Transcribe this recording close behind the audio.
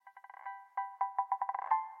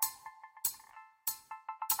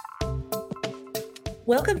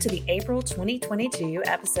Welcome to the April 2022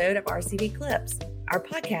 episode of RCV Clips, our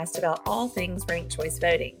podcast about all things ranked choice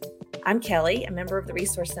voting. I'm Kelly, a member of the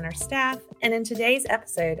Resource Center staff, and in today's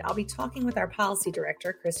episode, I'll be talking with our policy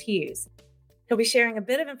director, Chris Hughes. He'll be sharing a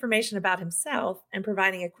bit of information about himself and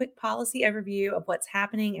providing a quick policy overview of what's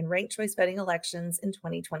happening in ranked choice voting elections in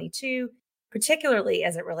 2022, particularly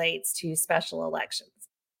as it relates to special elections.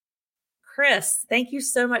 Chris, thank you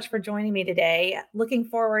so much for joining me today. Looking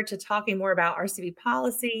forward to talking more about RCV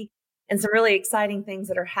policy and some really exciting things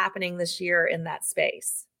that are happening this year in that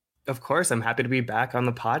space. Of course, I'm happy to be back on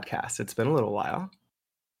the podcast. It's been a little while.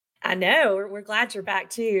 I know. We're glad you're back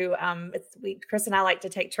too. Chris and I like to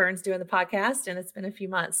take turns doing the podcast, and it's been a few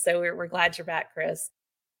months, so we're glad you're back, Chris.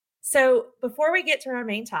 So before we get to our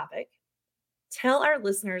main topic, tell our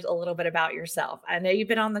listeners a little bit about yourself. I know you've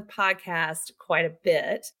been on the podcast quite a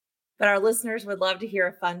bit, but our listeners would love to hear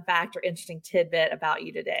a fun fact or interesting tidbit about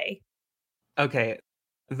you today. Okay.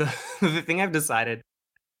 The thing I've decided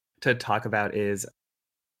to talk about is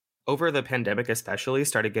over the pandemic, especially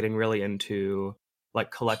started getting really into like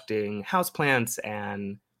collecting houseplants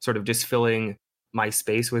and sort of just filling my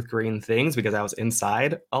space with green things because I was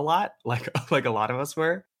inside a lot, like a lot of us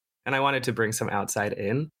were. And I wanted to bring some outside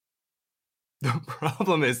in. The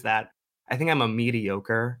problem is that I think I'm a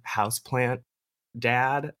mediocre houseplant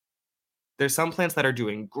dad. There's some plants that are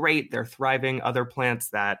doing great, they're thriving, other plants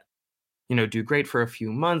that, do great for a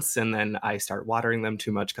few months, and then I start watering them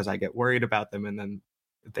too much because I get worried about them, and then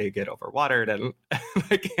they get overwatered and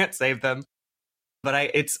I can't save them. But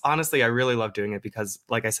it's honestly, I really love doing it because,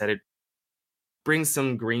 like I said, it brings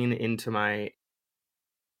some green into my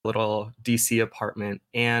little DC apartment,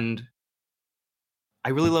 and I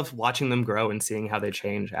really love watching them grow and seeing how they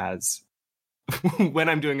change as when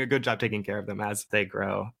I'm doing a good job taking care of them as they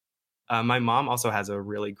grow. My mom also has a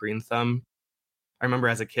really green thumb. I remember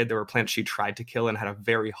as a kid, there were plants she tried to kill and had a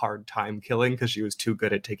very hard time killing because she was too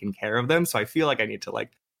good at taking care of them. So I feel like I need to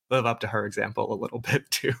live up to her example a little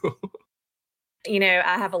bit too.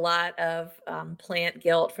 I have a lot of plant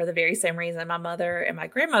guilt for the very same reason. My mother and my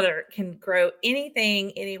grandmother can grow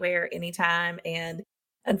anything, anywhere, anytime. And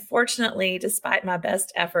unfortunately, despite my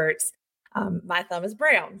best efforts, my thumb is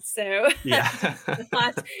brown. So yeah. I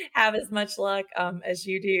not have as much luck as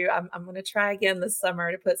you do. I'm going to try again this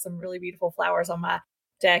summer to put some really beautiful flowers on my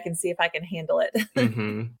deck and see if I can handle it.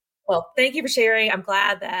 Mm-hmm. Well, thank you for sharing. I'm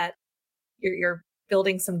glad that you're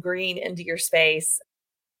building some green into your space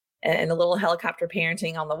and a little helicopter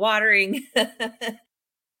parenting on the watering.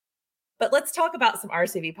 But let's talk about some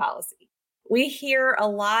RCV policy. We hear a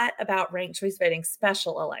lot about ranked choice voting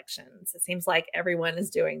special elections. It seems like everyone is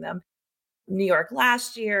doing them. New York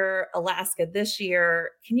last year, Alaska this year.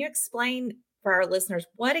 Can you explain for our listeners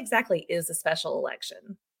what exactly is a special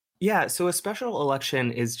election? Yeah, so a special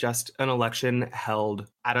election is just an election held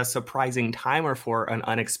at a surprising time or for an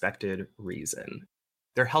unexpected reason.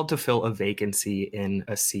 They're held to fill a vacancy in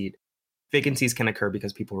a seat. Vacancies can occur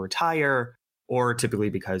because people retire or typically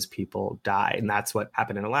because people die. And that's what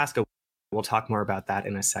happened in Alaska. We'll talk more about that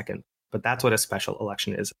in a second. But that's what a special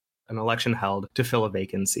election is, an election held to fill a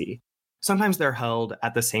vacancy. Sometimes they're held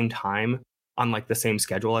at the same time on the same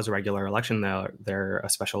schedule as a regular election. A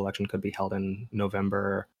special election could be held in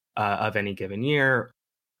November of any given year,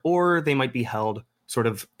 or they might be held sort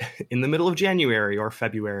of in the middle of January or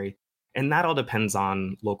February. And that all depends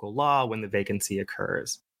on local law when the vacancy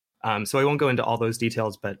occurs. So I won't go into all those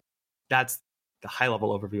details, but that's the high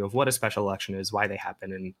level overview of what a special election is, why they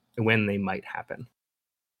happen, and when they might happen.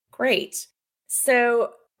 Great.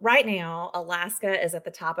 So right now, Alaska is at the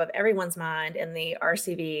top of everyone's mind in the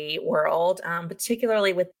RCV world,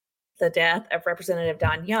 particularly with the death of Representative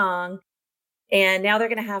Don Young. And now they're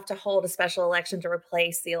going to have to hold a special election to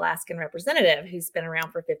replace the Alaskan representative who's been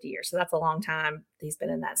around for 50 years. So that's a long time he's been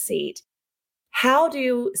in that seat. How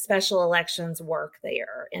do special elections work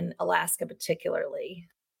there in Alaska particularly?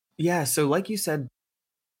 Yeah, so like you said,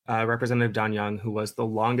 Representative Don Young, who was the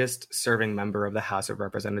longest serving member of the House of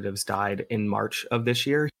Representatives, died in March of this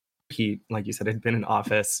year. He, like you said, had been in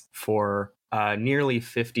office for nearly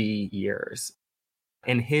 50 years.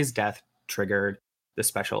 And his death triggered the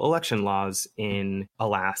special election laws in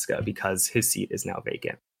Alaska because his seat is now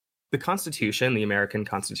vacant. The Constitution, the American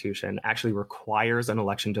Constitution, actually requires an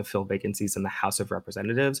election to fill vacancies in the House of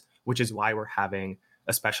Representatives, which is why we're having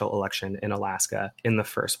a special election in Alaska in the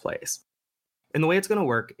first place. And the way it's going to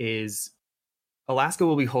work is Alaska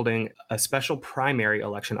will be holding a special primary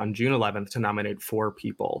election on June 11th to nominate 4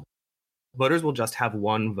 people. Voters will just have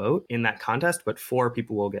 1 vote in that contest, but 4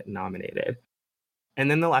 people will get nominated. And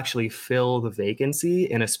then they'll actually fill the vacancy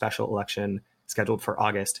in a special election scheduled for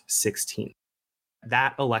August 16th.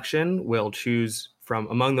 That election will choose from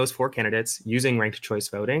among those 4 candidates using ranked choice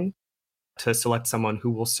voting to select someone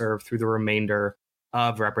who will serve through the remainder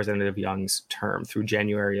of Representative Young's term through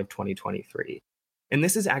January of 2023. And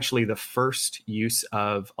this is actually the first use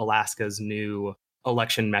of Alaska's new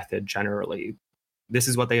election method generally. This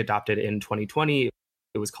is what they adopted in 2020.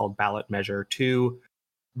 It was called Ballot Measure 2.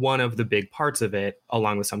 One of the big parts of it,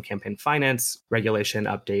 along with some campaign finance regulation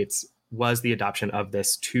updates, was the adoption of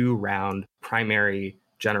this 2-round primary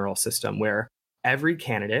general system where every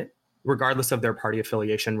candidate, regardless of their party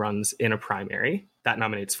affiliation, runs in a primary that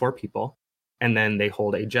nominates 4 people. And then they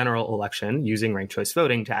hold a general election using ranked choice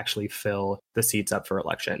voting to actually fill the seats up for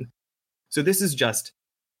election. So this is just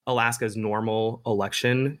Alaska's normal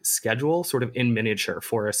election schedule, sort of in miniature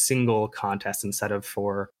for a single contest instead of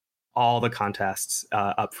for all the contests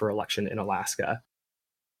up for election in Alaska.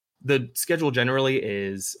 The schedule generally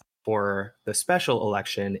is for the special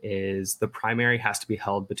election is the primary has to be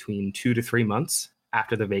held between 2 to 3 months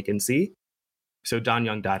after the vacancy. So Don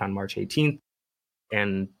Young died on March 18th.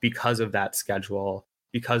 And because of that schedule,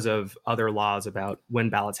 because of other laws about when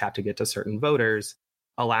ballots have to get to certain voters,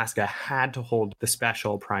 Alaska had to hold the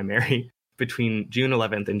special primary between June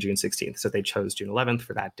 11th and June 16th. So they chose June 11th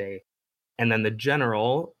for that day. And then the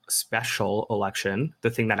general special election, the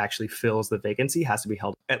thing that actually fills the vacancy, has to be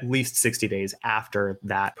held at least 60 days after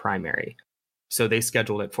that primary. So they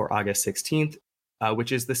scheduled it for August 16th,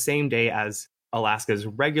 which is the same day as Alaska's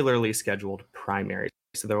regularly scheduled primary.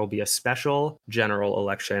 So there will be a special general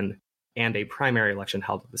election and a primary election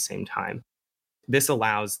held at the same time. This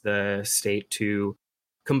allows the state to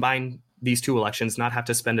combine these 2 elections, not have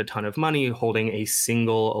to spend a ton of money holding a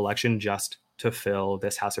single election just to fill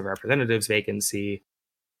this House of Representatives vacancy,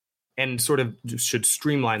 and sort of should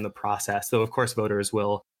streamline the process. Though, of course, voters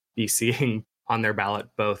will be seeing on their ballot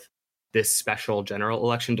both this special general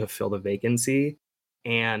election to fill the vacancy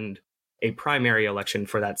and a primary election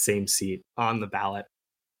for that same seat on the ballot.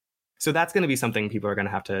 So that's going to be something people are going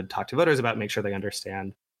to have to talk to voters about, make sure they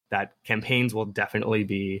understand that campaigns will definitely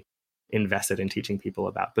be invested in teaching people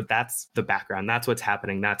about. But that's the background. That's what's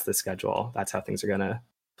happening. That's the schedule. That's how things are going to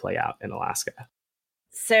play out in Alaska.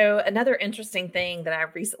 So another interesting thing that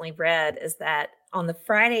I've recently read is that on the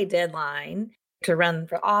Friday deadline to run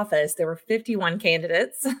for office, there were 51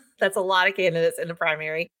 candidates. That's a lot of candidates in the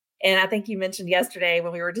primary. And I think you mentioned yesterday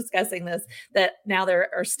when we were discussing this that now there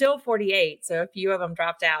are still 48. So a few of them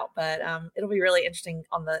dropped out, but it'll be really interesting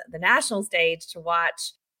on the national stage to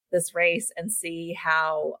watch this race and see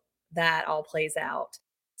how that all plays out.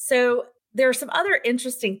 So there are some other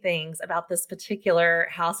interesting things about this particular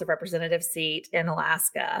House of Representatives seat in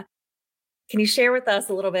Alaska. Can you share with us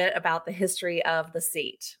a little bit about the history of the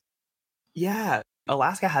seat? Yeah.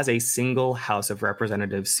 Alaska has a single House of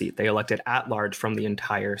Representatives seat. They elected at large from the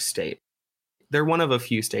entire state. They're one of a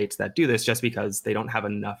few states that do this just because they don't have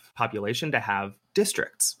enough population to have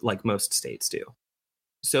districts like most states do.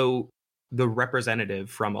 So the representative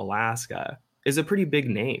from Alaska is a pretty big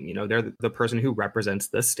name. You know, they're the person who represents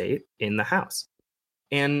the state in the House.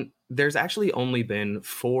 And there's actually only been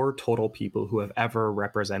 4 total people who have ever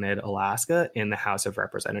represented Alaska in the House of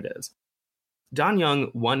Representatives. Don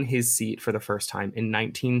Young won his seat for the first time in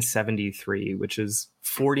 1973, which is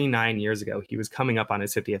 49 years ago. He was coming up on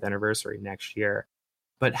his 50th anniversary next year.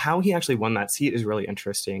 But how he actually won that seat is really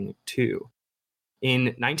interesting, too. In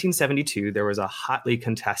 1972, there was a hotly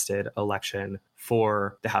contested election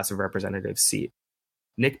for the House of Representatives seat.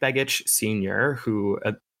 Nick Begich Sr., who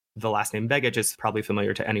the last name Begich is probably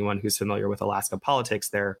familiar to anyone who's familiar with Alaska politics.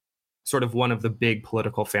 They're sort of one of the big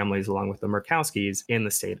political families, along with the Murkowskis, in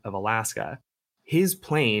the state of Alaska. His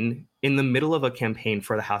plane, in the middle of a campaign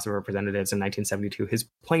for the House of Representatives in 1972, his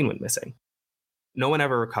plane went missing. No one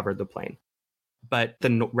ever recovered the plane. But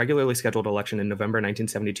the regularly scheduled election in November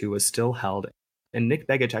 1972 was still held, and Nick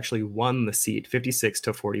Begich actually won the seat 56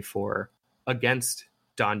 to 44 against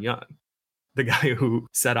Don Young, the guy who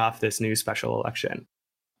set off this new special election.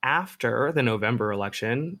 After the November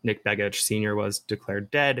election, Nick Begich Sr. was declared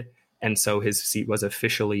dead, and so his seat was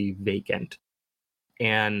officially vacant.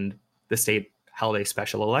 And the state held a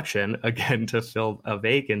special election again to fill a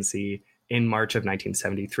vacancy in March of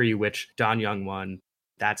 1973, which Don Young won.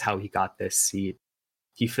 That's how he got this seat.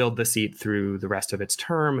 He filled the seat through the rest of its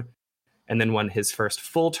term and then won his first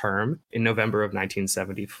full term in November of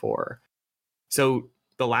 1974. So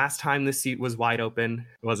the last time the seat was wide open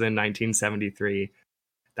was in 1973.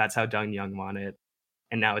 That's how Don Young won it.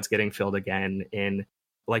 And now it's getting filled again in,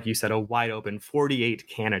 like you said, a wide open 48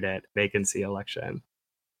 candidate vacancy election.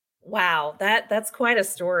 Wow, that's quite a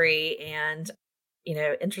story and,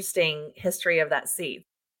 interesting history of that seat.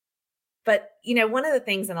 But, one of the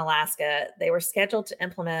things in Alaska, they were scheduled to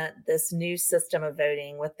implement this new system of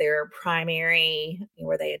voting with their primary,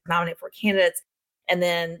 where they nominate for candidates. And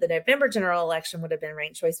then the November general election would have been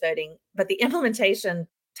ranked choice voting. But the implementation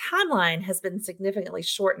timeline has been significantly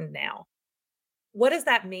shortened now. What does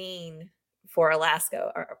that mean for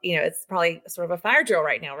Alaska? Or, it's probably sort of a fire drill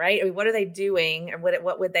right now, right? I mean, what are they doing, or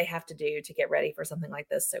what would they have to do to get ready for something like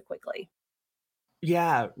this so quickly?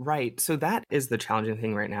 Yeah, right. So that is the challenging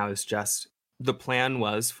thing right now is just the plan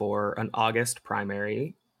was for an August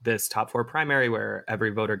primary, this top four primary where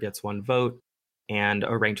every voter gets one vote, and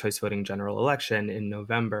a ranked choice voting general election in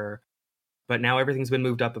November. But now everything's been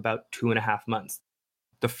moved up about 2.5 months.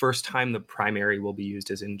 The first time the primary will be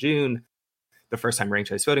used is in June. The first time ranked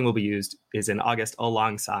choice voting will be used is in August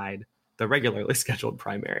alongside the regularly scheduled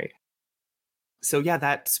primary. So yeah,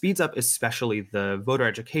 that speeds up especially the voter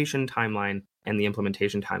education timeline and the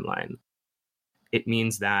implementation timeline. It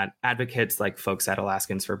means that advocates like folks at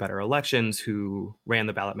Alaskans for Better Elections who ran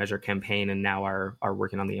the ballot measure campaign and now are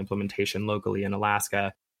working on the implementation locally in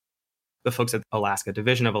Alaska, the folks at the Alaska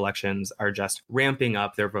Division of Elections are just ramping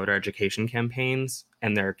up their voter education campaigns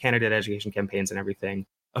and their candidate education campaigns and everything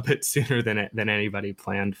a bit sooner than anybody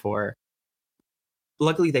planned for.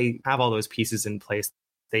 Luckily, they have all those pieces in place.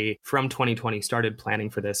 They, from 2020, started planning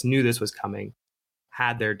for this, knew this was coming,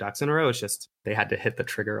 had their ducks in a row. It's just they had to hit the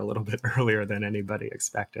trigger a little bit earlier than anybody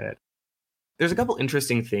expected. There's a couple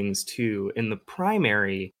interesting things, too. In the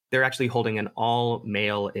primary, they're actually holding an all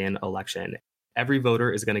mail-in election. Every voter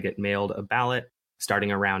is going to get mailed a ballot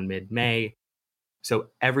starting around mid-May. So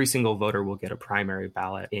every single voter will get a primary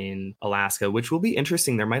ballot in Alaska, which will be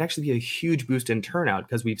interesting. There might actually be a huge boost in turnout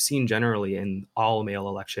because we've seen generally in all mail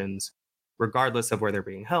elections, regardless of where they're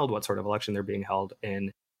being held, what sort of election they're being held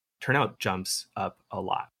in, turnout jumps up a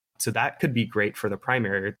lot. So that could be great for the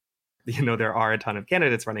primary. There are a ton of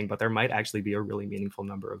candidates running, but there might actually be a really meaningful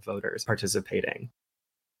number of voters participating.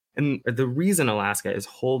 And the reason Alaska is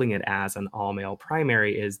holding it as an all-mail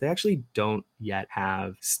primary is they actually don't yet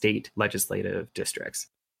have state legislative districts.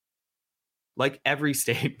 Like every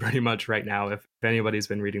state pretty much right now, if anybody's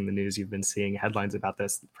been reading the news, you've been seeing headlines about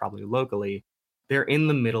this probably locally, they're in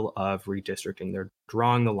the middle of redistricting. They're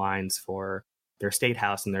drawing the lines for their state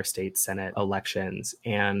house and their state senate elections.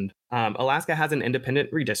 And Alaska has an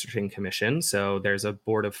independent redistricting commission. So there's a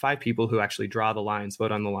board of 5 people who actually draw the lines,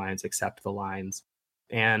 vote on the lines, accept the lines.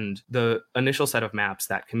 And the initial set of maps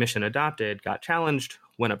that commission adopted got challenged,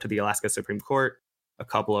 went up to the Alaska Supreme Court. A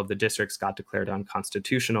couple of the districts got declared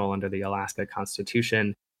unconstitutional under the Alaska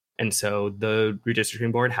Constitution. And so the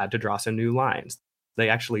redistricting board had to draw some new lines. They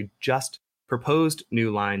actually just proposed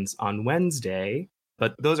new lines on Wednesday,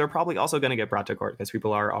 but those are probably also going to get brought to court because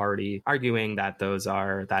people are already arguing that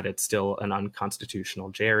that it's still an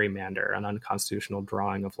unconstitutional gerrymander, an unconstitutional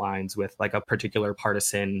drawing of lines with like a particular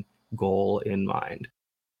partisan goal in mind.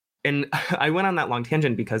 And I went on that long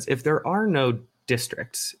tangent because if there are no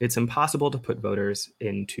districts, it's impossible to put voters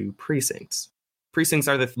into precincts. Precincts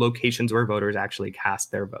are the locations where voters actually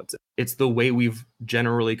cast their votes. It's the way we've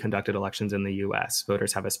generally conducted elections in the US.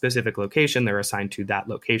 Voters have a specific location, they're assigned to that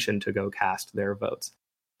location to go cast their votes.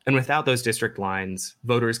 And without those district lines,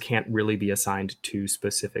 voters can't really be assigned to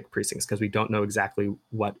specific precincts because we don't know exactly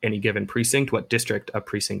what any given precinct, what district a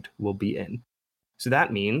precinct will be in. So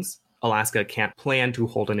that means Alaska can't plan to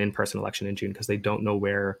hold an in-person election in June because they don't know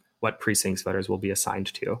what precincts voters will be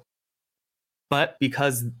assigned to. But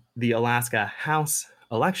because the Alaska House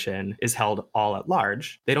election is held all at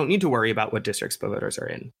large, they don't need to worry about what districts voters are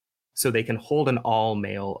in. So they can hold an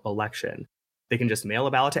all-mail election. They can just mail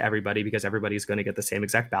a ballot to everybody because everybody's going to get the same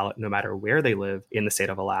exact ballot no matter where they live in the state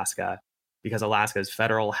of Alaska, because Alaska's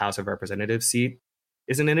federal House of Representatives seat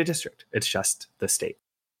isn't in a district. It's just the state.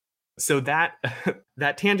 So that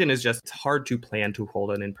tangent is just, it's hard to plan to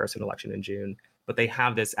hold an in-person election in June, but they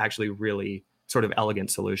have this actually really sort of elegant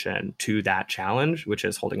solution to that challenge, which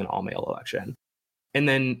is holding an all-mail election. And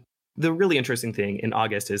then the really interesting thing in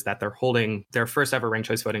August is that they're holding their first ever ranked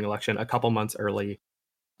choice voting election a couple months early.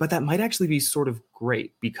 But that might actually be sort of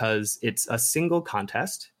great because it's a single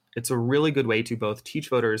contest. It's a really good way to both teach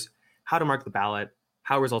voters how to mark the ballot,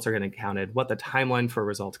 how results are going to be counted, what the timeline for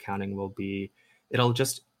results counting will be. It'll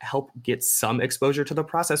just help get some exposure to the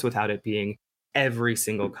process without it being every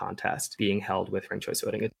single contest being held with ranked choice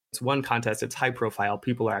voting. It's one contest, it's high profile,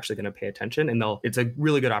 people are actually going to pay attention, and it's a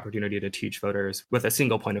really good opportunity to teach voters with a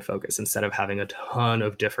single point of focus instead of having a ton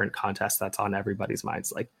of different contests that's on everybody's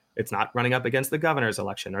minds. Like, it's not running up against the governor's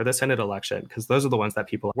election or the Senate election, because those are the ones that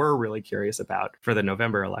people were really curious about for the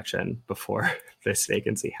November election before this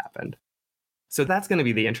vacancy happened. So that's going to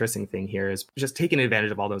be the interesting thing here, is just taking advantage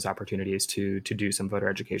of all those opportunities to do some voter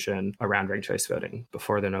education around ranked choice voting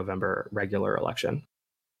before the November regular election.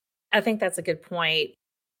 I think that's a good point.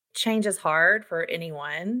 Change is hard for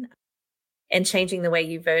anyone, and changing the way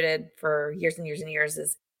you voted for years and years and years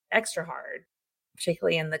is extra hard,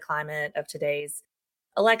 particularly in the climate of today's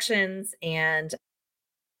elections. And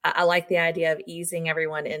I like the idea of easing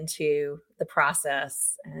everyone into the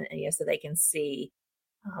process, so they can see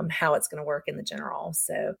how it's going to work in the general.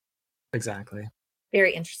 So Exactly.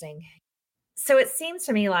 very interesting. So it seems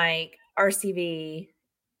to me like RCV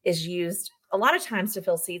is used a lot of times to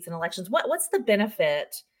fill seats in elections. What's the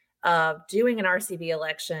benefit of doing an RCV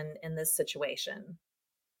election in this situation?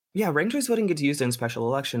 Yeah, ranked choice voting gets used in special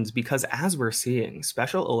elections because, as we're seeing,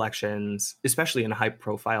 special elections, especially in high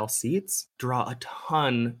profile seats, draw a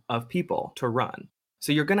ton of people to run.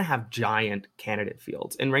 So you're going to have giant candidate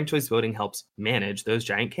fields, and ranked choice voting helps manage those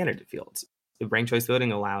giant candidate fields. The ranked choice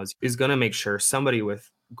voting is going to make sure somebody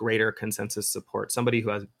with greater consensus support, somebody who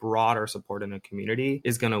has broader support in a community,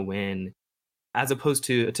 is going to win, as opposed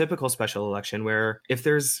to a typical special election where if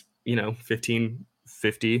there's, 15,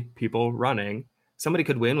 50 people running, somebody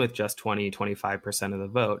could win with just 20, 25% of the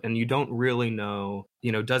vote. And you don't really know,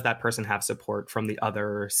 does that person have support from the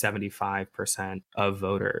other 75% of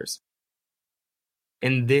voters?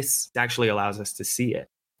 And this actually allows us to see it.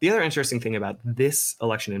 The other interesting thing about this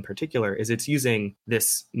election in particular is it's using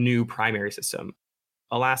this new primary system.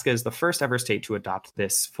 Alaska is the first ever state to adopt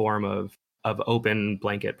this form of open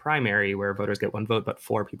blanket primary where voters get one vote, but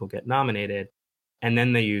 4 people get nominated. And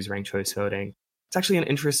then they use ranked choice voting. It's actually an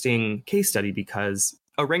interesting case study because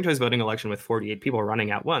a ranked choice voting election with 48 people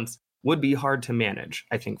running at once would be hard to manage,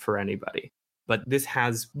 I think, for anybody. But this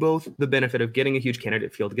has both the benefit of getting a huge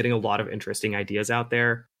candidate field, getting a lot of interesting ideas out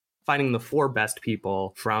there, finding the 4 best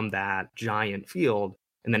people from that giant field,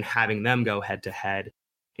 and then having them go head to head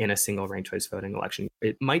in a single ranked choice voting election.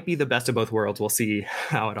 It might be the best of both worlds. We'll see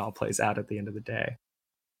how it all plays out at the end of the day.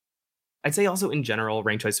 I'd say also in general,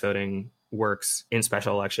 ranked choice voting works in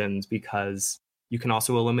special elections because you can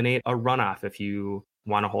also eliminate a runoff if you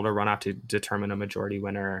want to hold a runoff to determine a majority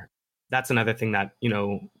winner. That's another thing that,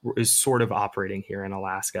 is sort of operating here in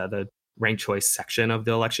Alaska. The ranked choice section of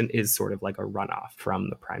the election is sort of like a runoff from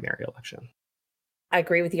the primary election. I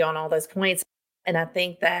agree with you on all those points. And I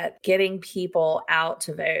think that getting people out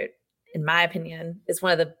to vote, in my opinion, is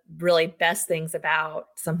one of the really best things about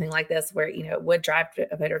something like this, where, it would drive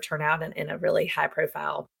a voter turnout in a really high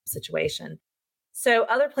profile situation. So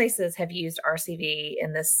other places have used RCV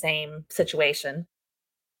in this same situation.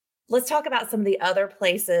 Let's talk about some of the other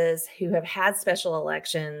places who have had special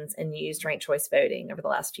elections and used ranked choice voting over the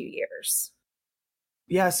last few years.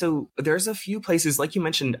 Yeah, so there's a few places, like you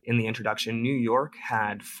mentioned in the introduction. New York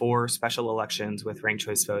had 4 special elections with ranked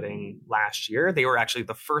choice voting last year. They were actually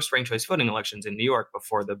the first ranked choice voting elections in New York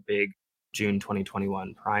before the big June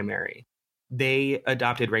 2021 primary. They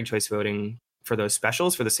adopted ranked choice voting for those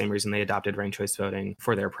specials for the same reason they adopted ranked choice voting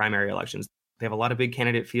for their primary elections. They have a lot of big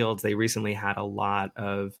candidate fields. They recently had a lot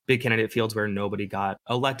of big candidate fields where nobody got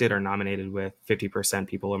elected or nominated, with 50%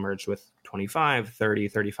 people emerged with 25, 30,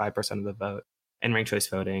 35% of the vote. And ranked choice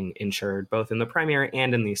voting ensured, both in the primary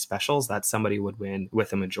and in these specials, that somebody would win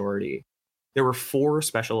with a majority. There were 4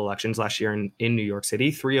 special elections last year in New York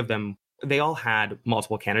City. 3 of them, they all had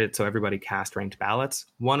multiple candidates, so everybody cast ranked ballots.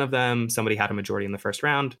 One of them, somebody had a majority in the first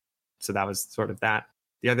round, so that was sort of that.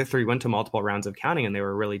 The other 3 went to multiple rounds of counting, and they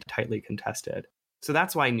were really tightly contested. So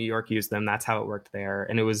that's why New York used them. That's how it worked there.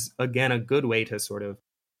 And it was, again, a good way to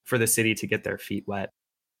for the city to get their feet wet.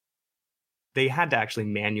 They had to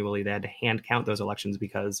actually they had to hand count those elections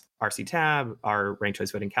because RCTab, our ranked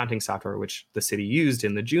choice voting counting software, which the city used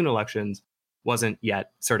in the June elections, wasn't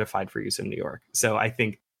yet certified for use in New York. So I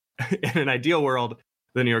think in an ideal world,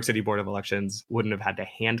 the New York City Board of Elections wouldn't have had to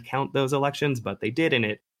hand count those elections, but they did, and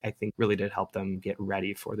it, I think, really did help them get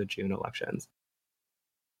ready for the June elections.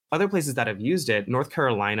 Other places that have used it, North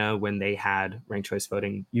Carolina, when they had ranked choice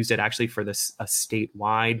voting, used it actually for a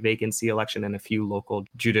statewide vacancy election and a few local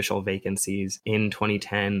judicial vacancies in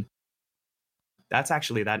 2010.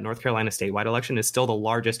 That North Carolina statewide election is still the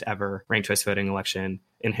largest ever ranked choice voting election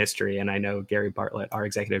in history. And I know Gary Bartlett, our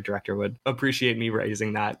executive director, would appreciate me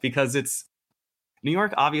raising that, because New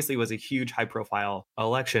York obviously was a huge high profile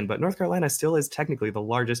election, but North Carolina still is technically the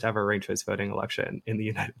largest ever ranked choice voting election in the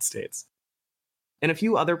United States. And a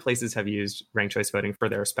few other places have used ranked choice voting for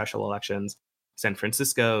their special elections. San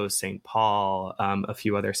Francisco, St. Paul, a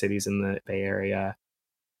few other cities in the Bay Area.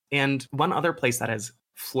 And one other place that has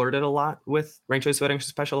flirted a lot with ranked choice voting for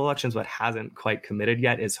special elections but hasn't quite committed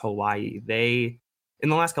yet is Hawaii. They, in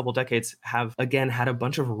the last couple of decades, have, again, had a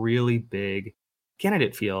bunch of really big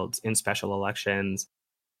candidate fields in special elections,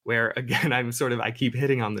 where again, I keep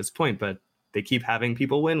hitting on this point, but they keep having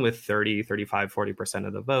people win with 30, 35, 40%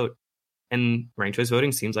 of the vote. And ranked choice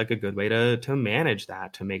voting seems like a good way to manage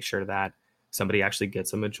that, to make sure that somebody actually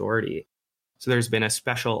gets a majority. So there's been a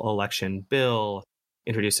special election bill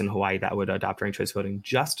introduced in Hawaii that would adopt ranked choice voting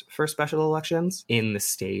just for special elections in the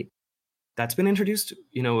state. That's been introduced,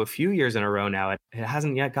 a few years in a row now. It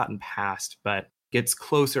hasn't yet gotten passed, but gets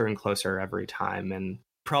closer and closer every time. And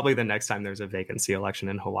probably the next time there's a vacancy election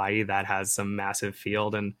in Hawaii that has some massive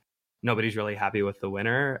field and nobody's really happy with the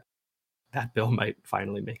winner, that bill might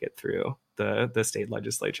finally make it through the state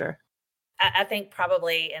legislature. I think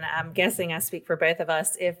probably, and I'm guessing I speak for both of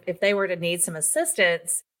us, if they were to need some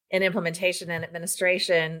assistance in implementation and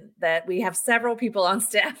administration, that we have several people on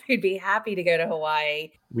staff who'd be happy to go to Hawaii.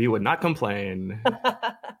 We would not complain.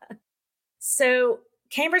 So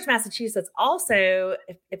Cambridge, Massachusetts also,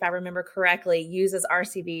 if I remember correctly, uses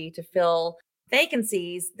RCV to fill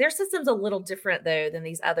vacancies. Their system's a little different, though, than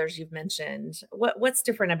these others you've mentioned. What's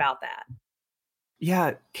different about that?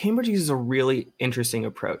 Yeah, Cambridge uses a really interesting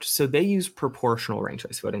approach. So they use proportional ranked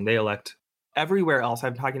choice voting. They elect, everywhere else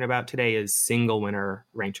I'm talking about today is single winner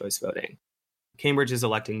ranked choice voting. Cambridge is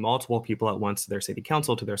electing multiple people at once to their city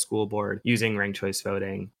council, to their school board, using ranked choice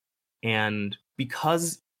voting. And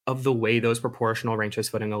because of the way those proportional ranked choice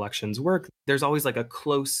voting elections work, there's always like a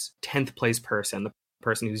close 10th place person, the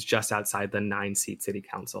person who's just outside the 9-seat city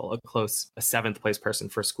council, a 7th place person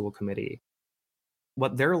for school committee.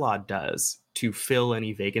 What their law does to fill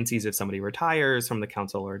any vacancies, if somebody retires from the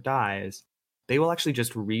council or dies, they will actually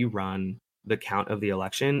just rerun the count of the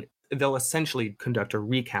election. They'll essentially conduct a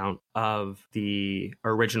recount of the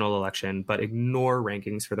original election, but ignore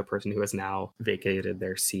rankings for the person who has now vacated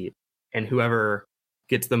their seat. And whoever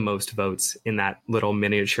gets the most votes in that little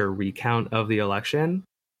miniature recount of the election,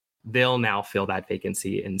 they'll now fill that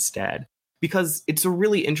vacancy instead. Because it's a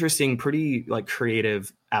really interesting, pretty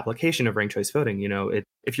creative application of ranked choice voting.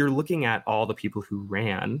 If you're looking at all the people who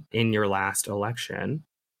ran in your last election,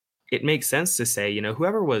 it makes sense to say,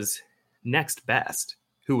 whoever was next best,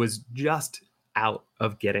 who was just out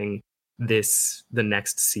of getting the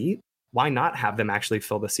next seat, why not have them actually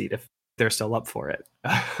fill the seat if they're still up for it?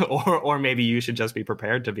 or maybe you should just be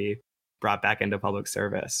prepared to be brought back into public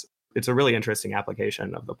service. It's a really interesting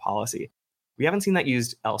application of the policy. We haven't seen that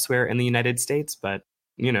used elsewhere in the United States, but,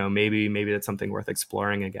 maybe that's something worth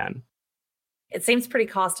exploring again. It seems pretty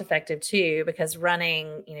cost effective, too, because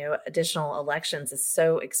running, additional elections is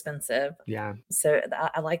so expensive. Yeah. So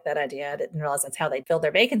I like that idea. I didn't realize that's how they fill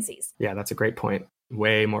their vacancies. Yeah, that's a great point.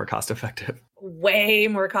 Way more cost effective. Way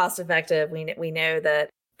more cost effective. We know that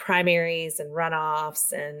primaries and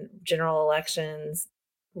runoffs and general elections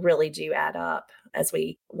really do add up as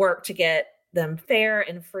we work to get them fair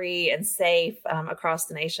and free and safe across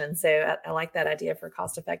the nation. So I like that idea for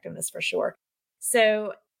cost effectiveness for sure.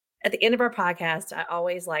 So at the end of our podcast, I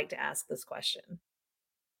always like to ask this question.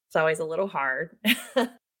 It's always a little hard.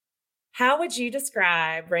 How would you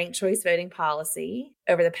describe ranked choice voting policy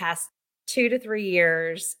over the past 2 to 3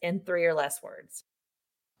 years in 3 or less words?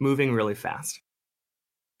 Moving really fast.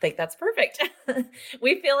 I think that's perfect.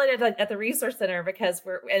 We feel it at the Resource Center because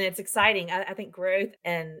and it's exciting. I think growth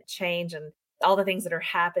and change and all the things that are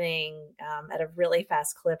happening at a really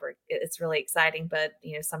fast clip, it's really exciting. But,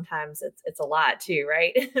 sometimes it's a lot too,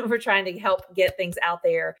 right? We're trying to help get things out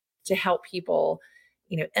there to help people,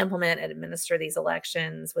 implement and administer these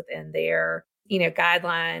elections within their,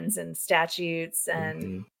 guidelines and statutes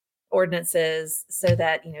and ordinances so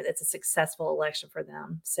that, it's a successful election for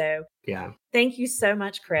them. So yeah. Thank you so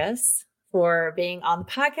much, Chris, for being on the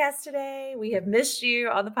podcast today. We have missed you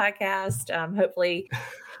on the podcast. Hopefully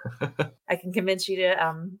I can convince you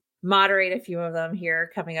to moderate a few of them here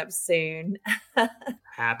coming up soon.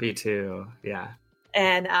 Happy to. Yeah.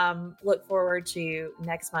 And look forward to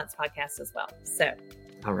next month's podcast as well. So,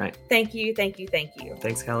 all right. Thank you. Thank you. Thank you.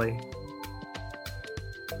 Thanks, Kelly.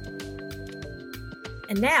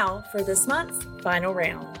 And now for this month's final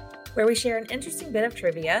round, where we share an interesting bit of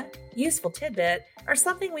trivia, useful tidbit, or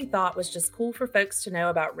something we thought was just cool for folks to know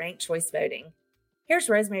about ranked choice voting. Here's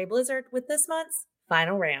Rosemary Blizzard with this month's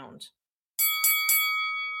final round.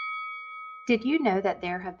 Did you know that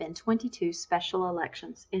there have been 22 special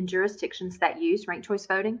elections in jurisdictions that use ranked choice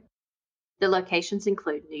voting? The locations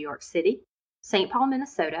include New York City, St. Paul,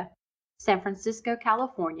 Minnesota, San Francisco,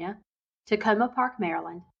 California, Tacoma Park,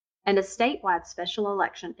 Maryland, and a statewide special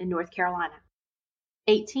election in North Carolina.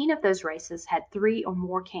 18 of those races had 3 or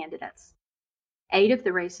more candidates. 8 of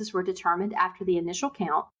the races were determined after the initial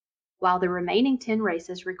count, while the remaining 10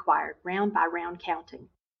 races required round-by-round counting.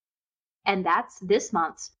 And that's this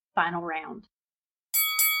month's final round.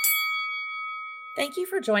 Thank you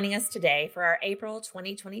for joining us today for our April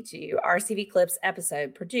 2022 RCV Clips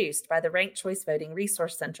episode produced by the Ranked Choice Voting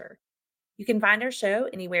Resource Center. You can find our show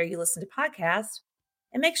anywhere you listen to podcasts,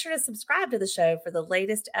 and make sure to subscribe to the show for the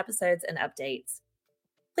latest episodes and updates.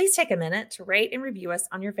 Please take a minute to rate and review us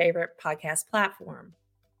on your favorite podcast platform.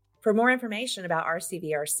 For more information about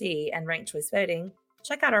RCVRC and ranked choice voting,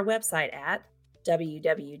 check out our website at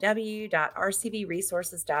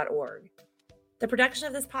www.rcvresources.org. The production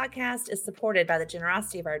of this podcast is supported by the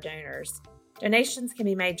generosity of our donors. Donations can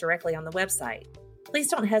be made directly on the website. Please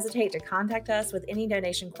don't hesitate to contact us with any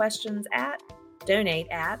donation questions at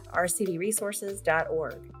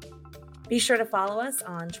donate@rcvresources.org. Be sure to follow us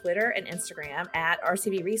on Twitter and Instagram at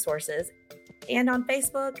RCV Resources and on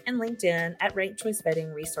Facebook and LinkedIn at Ranked Choice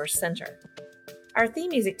Voting Resource Center. Our theme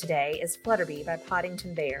music today is Flutterby by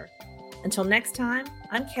Poddington Bear. Until next time,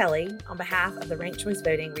 I'm Kelly on behalf of the Ranked Choice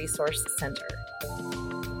Voting Resource Center.